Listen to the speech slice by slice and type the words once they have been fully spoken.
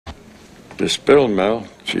This bill, Mel.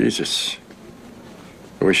 Jesus.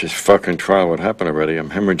 I wish this fucking trial would happen already. I'm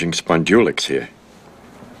hemorrhaging spondulics here.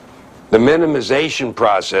 The minimization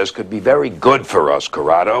process could be very good for us,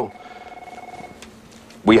 Corrado.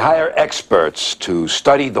 We hire experts to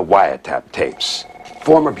study the wiretap tapes.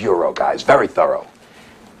 Former bureau guys, very thorough.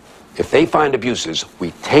 If they find abuses,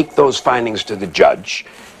 we take those findings to the judge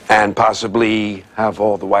and possibly have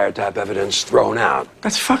all the wiretap evidence thrown out.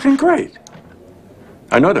 That's fucking great.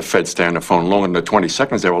 I know the feds stay on the phone longer than the 20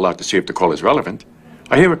 seconds they're allowed to see if the call is relevant.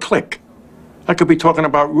 I hear a click. I could be talking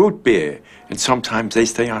about root beer, and sometimes they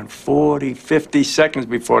stay on 40, 50 seconds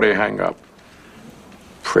before they hang up.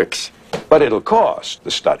 Pricks. But it'll cost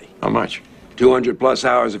the study. How much? 200 plus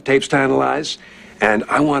hours of tapes to analyze, and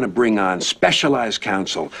I want to bring on specialized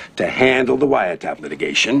counsel to handle the wiretap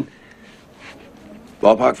litigation.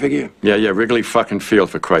 Ballpark figure? Yeah, Wrigley fucking Field,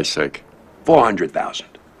 for Christ's sake. 400,000.